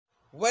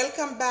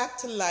Welcome back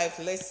to Life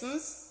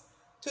Lessons.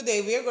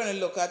 Today we are going to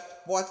look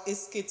at what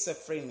is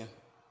schizophrenia.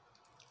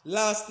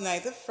 Last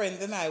night a friend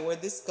and I were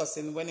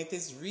discussing when it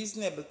is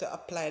reasonable to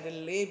apply the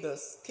label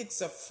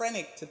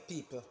schizophrenic to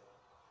people.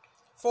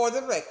 For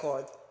the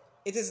record,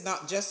 it is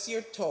not just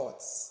your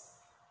thoughts.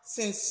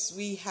 Since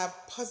we have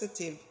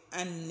positive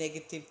and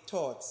negative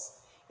thoughts,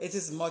 it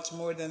is much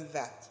more than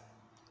that.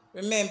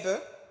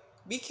 Remember,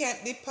 we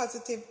can't be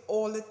positive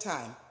all the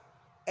time,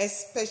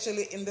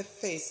 especially in the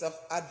face of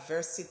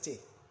adversity.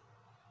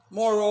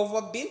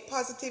 Moreover, being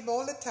positive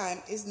all the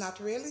time is not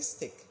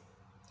realistic.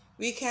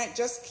 We can't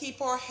just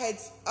keep our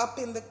heads up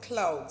in the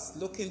clouds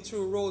looking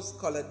through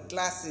rose-colored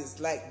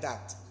glasses like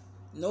that.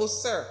 No,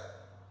 sir.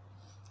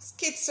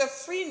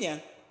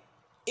 Schizophrenia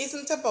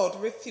isn't about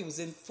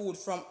refusing food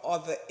from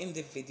other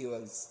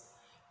individuals.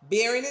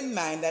 Bearing in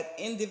mind that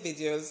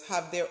individuals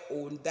have their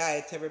own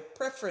dietary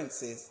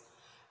preferences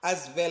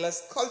as well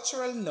as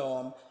cultural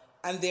norm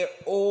and their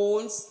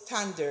own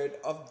standard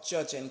of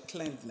judging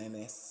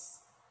cleanliness.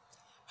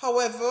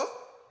 However,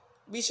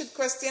 we should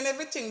question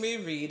everything we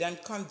read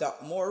and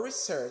conduct more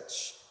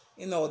research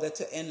in order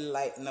to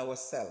enlighten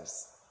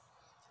ourselves.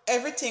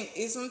 Everything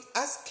isn't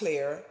as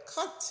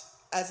clear-cut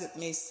as it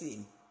may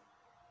seem.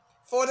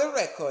 For the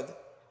record,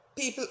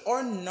 people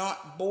are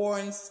not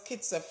born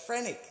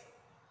schizophrenic.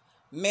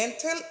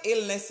 Mental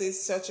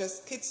illnesses such as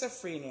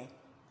schizophrenia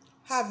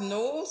have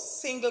no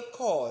single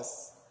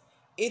cause.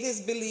 It is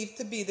believed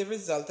to be the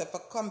result of a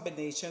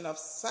combination of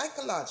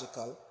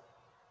psychological,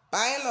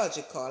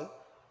 biological,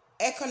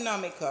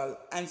 economical,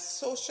 and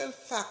social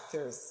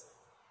factors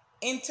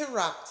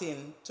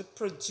interacting to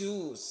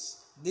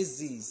produce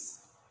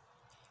disease.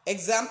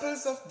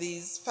 Examples of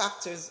these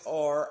factors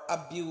are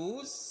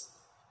abuse,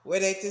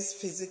 whether it is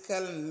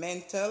physical,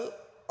 mental,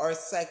 or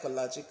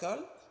psychological,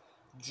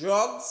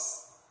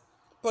 drugs,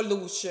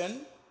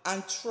 pollution,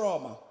 and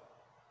trauma.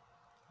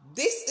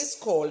 This is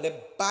called the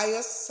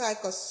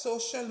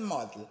biopsychosocial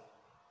model,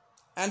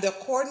 and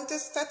according to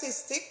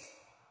statistics,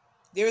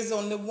 there is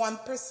only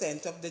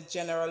 1% of the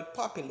general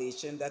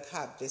population that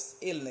have these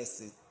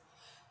illnesses.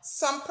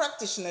 Some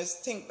practitioners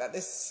think that the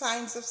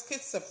signs of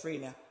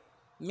schizophrenia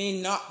may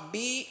not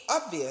be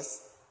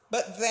obvious,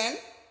 but then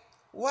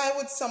why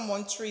would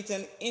someone treat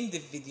an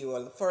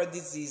individual for a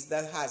disease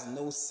that has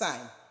no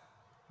sign?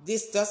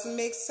 This doesn't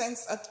make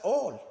sense at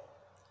all.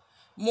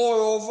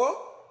 Moreover,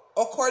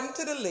 according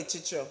to the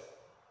literature,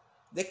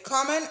 the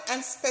common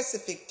and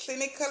specific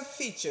clinical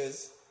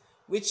features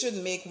which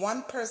should make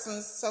one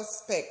person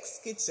suspect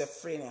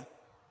schizophrenia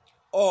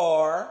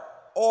are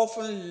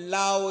often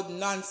loud,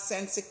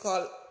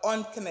 nonsensical,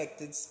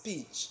 unconnected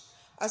speech,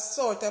 a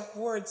sort of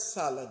word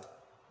salad.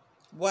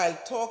 While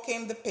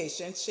talking, the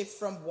patient shifts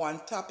from one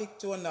topic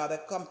to another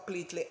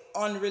completely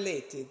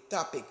unrelated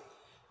topic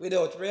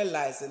without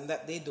realizing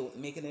that they don't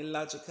make any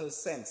logical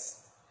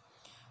sense.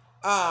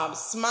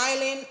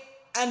 Smiling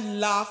and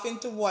laughing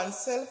to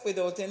oneself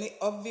without any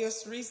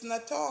obvious reason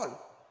at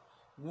all.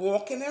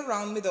 Walking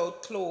around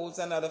without clothes,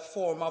 another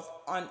form of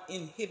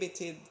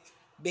uninhibited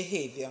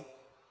behavior.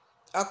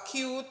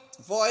 Acute,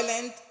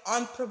 violent,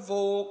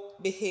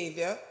 unprovoked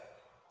behavior,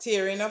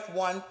 tearing of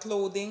one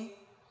clothing,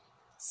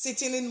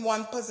 sitting in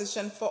one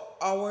position for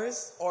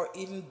hours or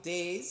even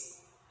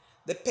days.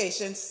 The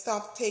patient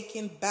stops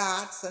taking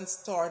baths and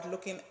starts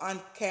looking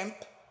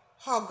unkempt,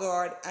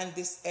 haggard, and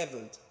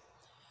disheveled.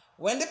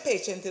 When the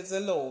patient is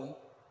alone,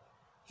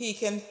 he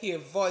can hear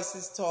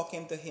voices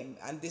talking to him,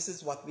 and this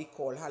is what we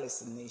call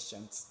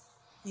hallucinations.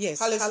 Yes,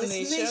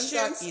 Hallucinations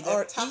are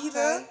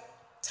either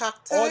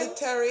tactile,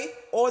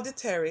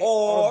 auditory,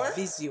 or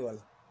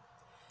visual.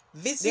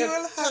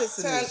 Visual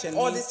hallucination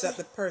means that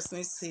the person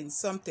is seeing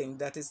something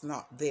that is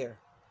not there.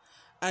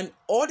 An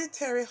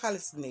auditory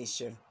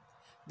hallucination,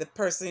 the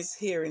person is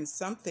hearing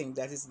something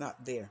that is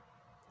not there.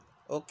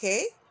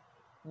 Okay?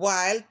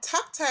 While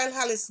tactile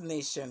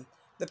hallucination,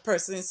 the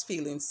person is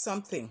feeling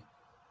something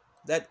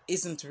that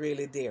isn't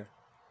really there.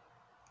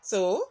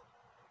 So,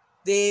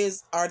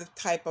 these are the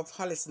type of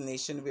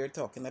hallucination we're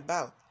talking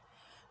about.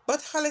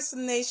 But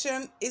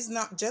hallucination is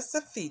not just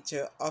a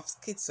feature of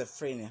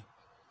schizophrenia.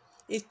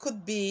 It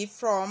could be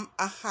from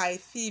a high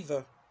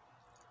fever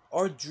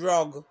or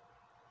drug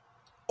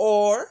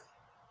or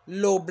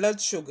low blood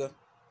sugar,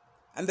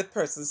 and the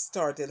person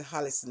started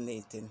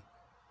hallucinating.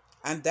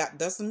 And that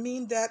doesn't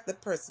mean that the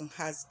person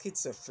has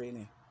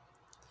schizophrenia.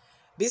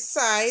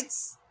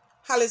 Besides,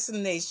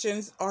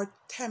 hallucinations are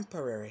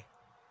temporary.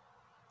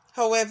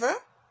 However,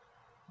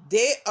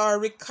 they are a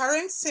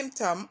recurrent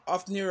symptom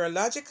of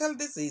neurological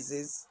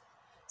diseases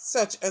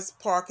such as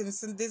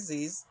Parkinson's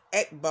disease,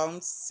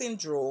 earthbound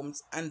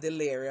syndromes, and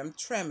delirium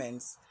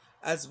tremens,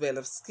 as well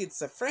as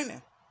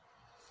schizophrenia.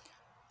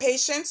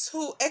 Patients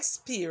who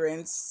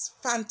experience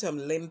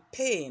phantom limb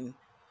pain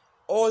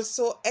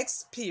also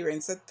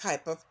experience a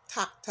type of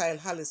tactile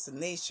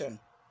hallucination.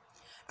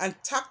 And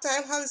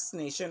tactile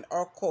hallucinations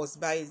are caused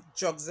by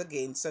drugs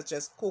again, such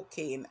as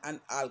cocaine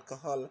and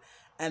alcohol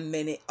and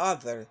many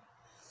others.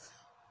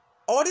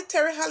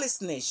 Auditory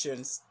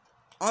hallucinations,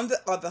 on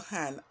the other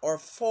hand, are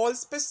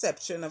false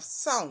perception of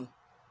sound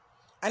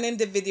An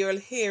individual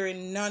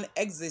hearing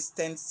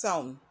non-existent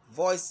sound,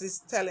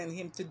 voices telling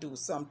him to do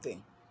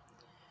something.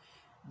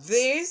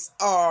 These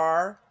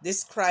are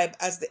described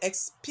as the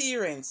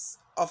experience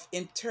of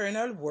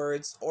internal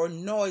words or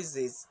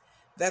noises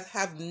that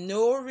have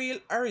no real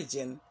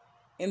origin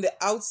in the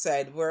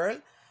outside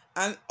world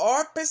and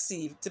are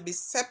perceived to be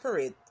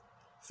separate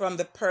from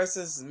the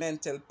person's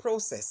mental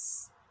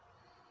process.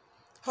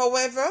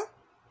 However,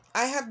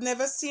 I have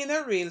never seen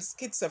a real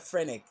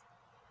schizophrenic,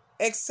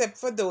 except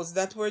for those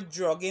that were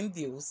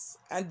drug-induced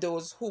and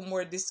those whom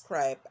were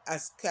described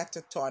as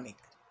catatonic.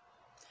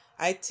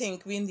 I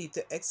think we need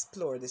to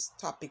explore this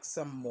topic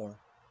some more.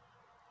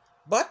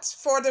 But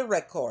for the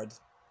record,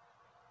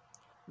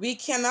 we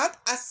cannot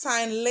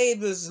assign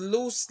labels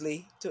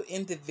loosely to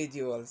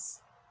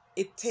individuals.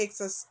 It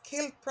takes a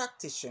skilled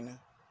practitioner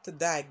to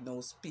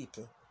diagnose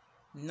people,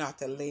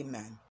 not a layman.